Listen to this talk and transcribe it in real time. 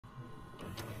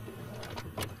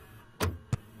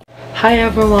Hi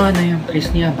everyone, I am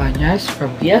Crisne Abañez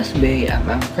from PSB and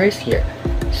I'm first here.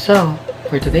 So,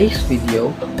 for today's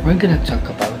video, we're gonna talk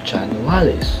about John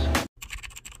Wallis.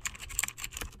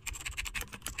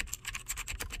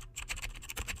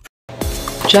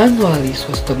 John Wallis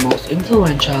was the most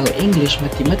influential English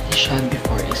mathematician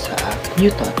before Isaac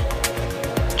Newton.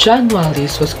 John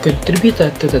Wallis was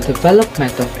contributed to the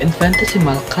development of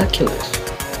infinitesimal calculus.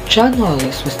 John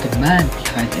Wallis was the man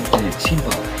behind infinite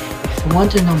symbol. If you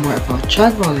want to know more about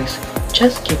John Wallis,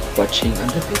 just keep watching on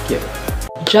the video.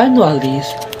 John Wallis,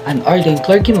 an ordained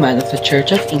clergyman of the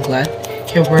Church of England,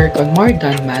 he worked on more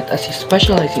than math as he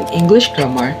specialized in English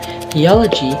grammar,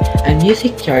 theology, and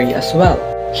music theory as well.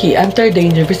 He entered the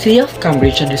University of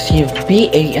Cambridge and received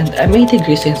BA and MA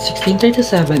degrees in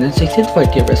 1637 and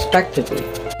 1640 respectively.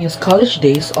 In his college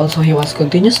days, also he was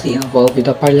continuously involved with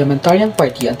the Parliamentarian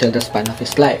Party until the span of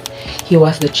his life. He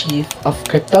was the chief of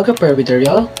cryptographer with the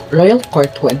royal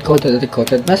court who encoded the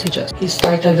decoded messages. He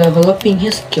started developing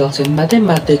his skills in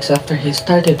mathematics after he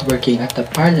started working at the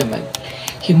Parliament.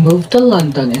 He moved to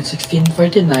London in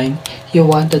 1649. He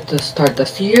wanted to start a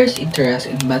serious interest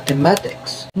in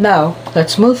mathematics. Now,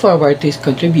 let's move forward to his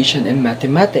contribution in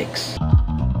mathematics.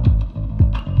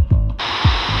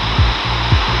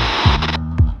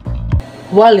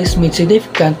 Wallis made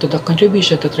significant to the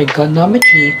contribution to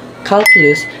trigonometry,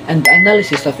 calculus, and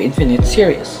analysis of infinite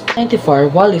series. In 1994,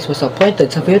 Wallis was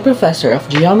appointed Saville Professor of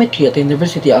Geometry at the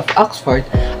University of Oxford,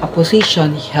 a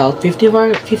position he held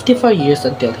 54 years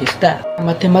until his death. In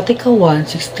Mathematica 1,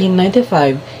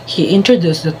 1695, he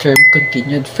introduced the term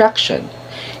continued fraction.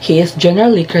 He is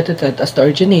generally credited as the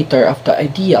originator of the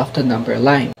idea of the number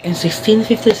line. In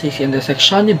 1656, in the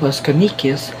Sectionibus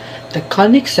Conicis, the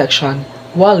conic section,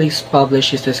 Wallis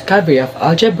published his discovery of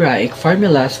algebraic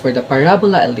formulas for the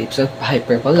parabola, ellipse, and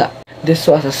hyperbola. This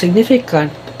was a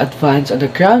significant advance on the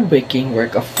groundbreaking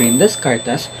work of René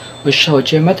Descartes, which showed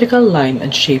geometrical lines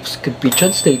and shapes could be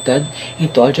translated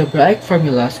into algebraic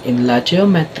formulas in La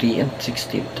Geometrie in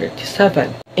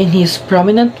 1637. In his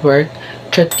prominent work,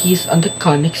 Treatise on the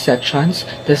Conic Sections,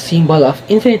 the symbol of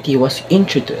infinity was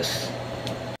introduced.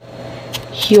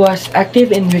 He was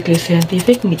active in weekly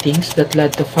scientific meetings that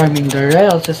led to forming the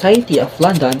Royal Society of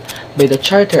London by the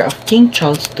Charter of King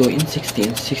Charles II in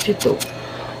 1662.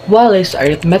 Wallis'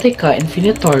 Arithmetica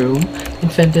Infinitorum,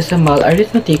 infinitesimal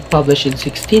arithmetic, published in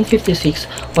 1656,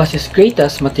 was his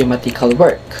greatest mathematical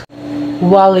work.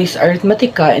 Wallis'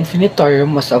 Arithmetica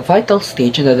Infinitorum was a vital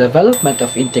stage in the development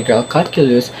of integral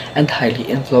calculus and highly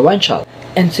influential.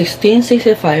 In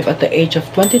 1665, at the age of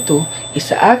 22,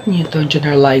 Isaac Newton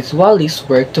generalized Wallis'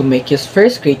 work to make his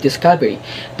first great discovery,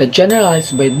 the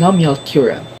generalized binomial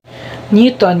theorem.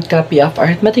 Newton's copy of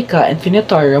Arithmetica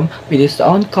Infinitorum with his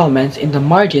own comments in the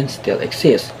margin still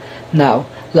exists. Now,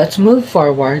 let's move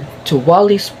forward to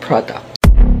Wallis' product.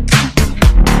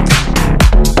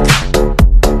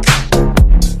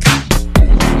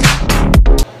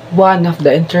 One of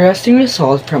the interesting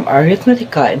results from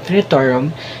Arithmetica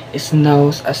Infinitorum is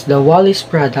known as the Wallis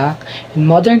product. In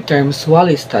modern terms,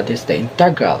 Wallis studies the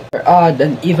integral. Are odd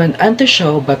and even to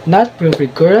show but not prove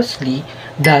rigorously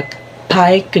that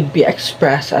pi could be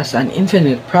expressed as an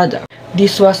infinite product.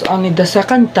 This was only the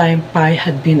second time pi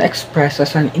had been expressed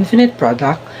as an infinite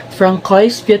product.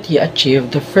 Francois Vieuty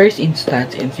achieved the first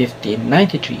instance in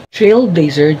 1593.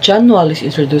 Trailblazer John Wallis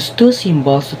introduced two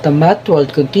symbols that the math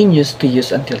world continues to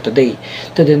use until today,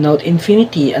 to denote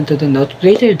infinity and to denote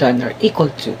greater than or equal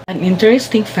to. An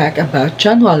interesting fact about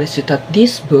John Wallis is that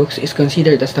these books is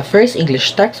considered as the first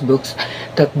English textbooks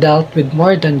that dealt with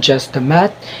more than just the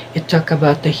math. It talked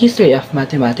about the history of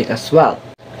mathematics as well.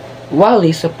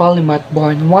 Wallis, a polymath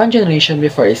born one generation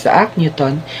before Isaac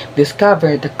Newton,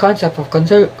 discovered the concept of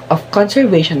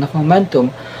conservation of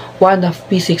momentum, one of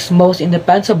physics' most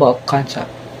indispensable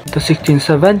concepts. In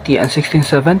 1670 and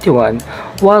 1671,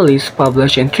 Wallis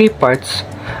published in three parts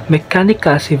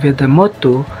Mechanica Civile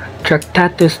Motu,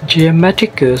 Tractatus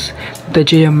Geometricus, the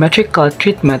geometrical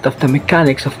treatment of the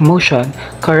mechanics of motion,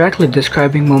 correctly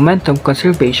describing momentum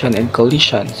conservation and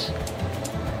collisions.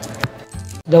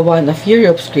 The one of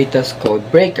Europe's greatest code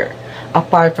breaker.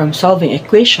 Apart from solving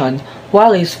equations,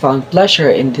 Wallis found pleasure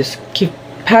in this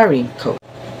keep-pairing code.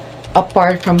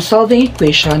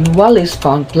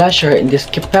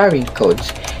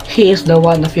 He is the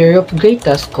one of Europe's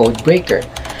greatest code breaker.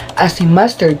 As he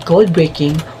mastered code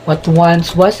breaking, what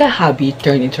once was a hobby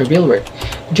turned into real work.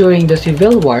 During the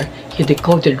Civil War, he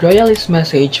decoded royalist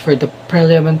message for the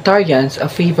parliamentarians, a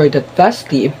favor that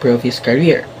vastly improved his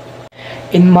career.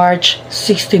 In March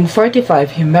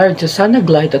 1645, he married Susanna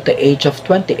Glyde at the age of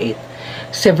 28.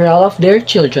 Several of their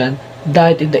children,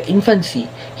 died in the infancy.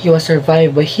 He was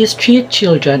survived by his 3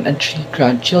 children and 3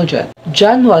 grandchildren.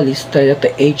 John Wallis died at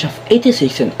the age of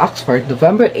 86 in Oxford,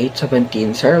 November 8,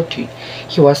 1703.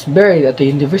 He was buried at the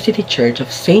University Church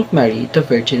of St. Mary the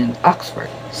Virgin in Oxford.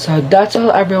 So that's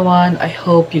all, everyone. I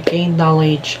hope you gained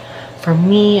knowledge from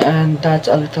me, and that's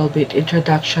a little bit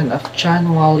introduction of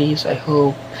John Wallis. I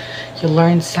hope you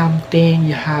learned something,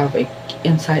 you have a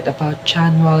insight about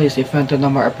John Wallis. If you want to know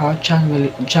more about John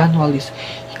Wallis,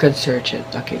 you can search it.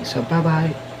 Okay, so bye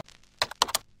bye.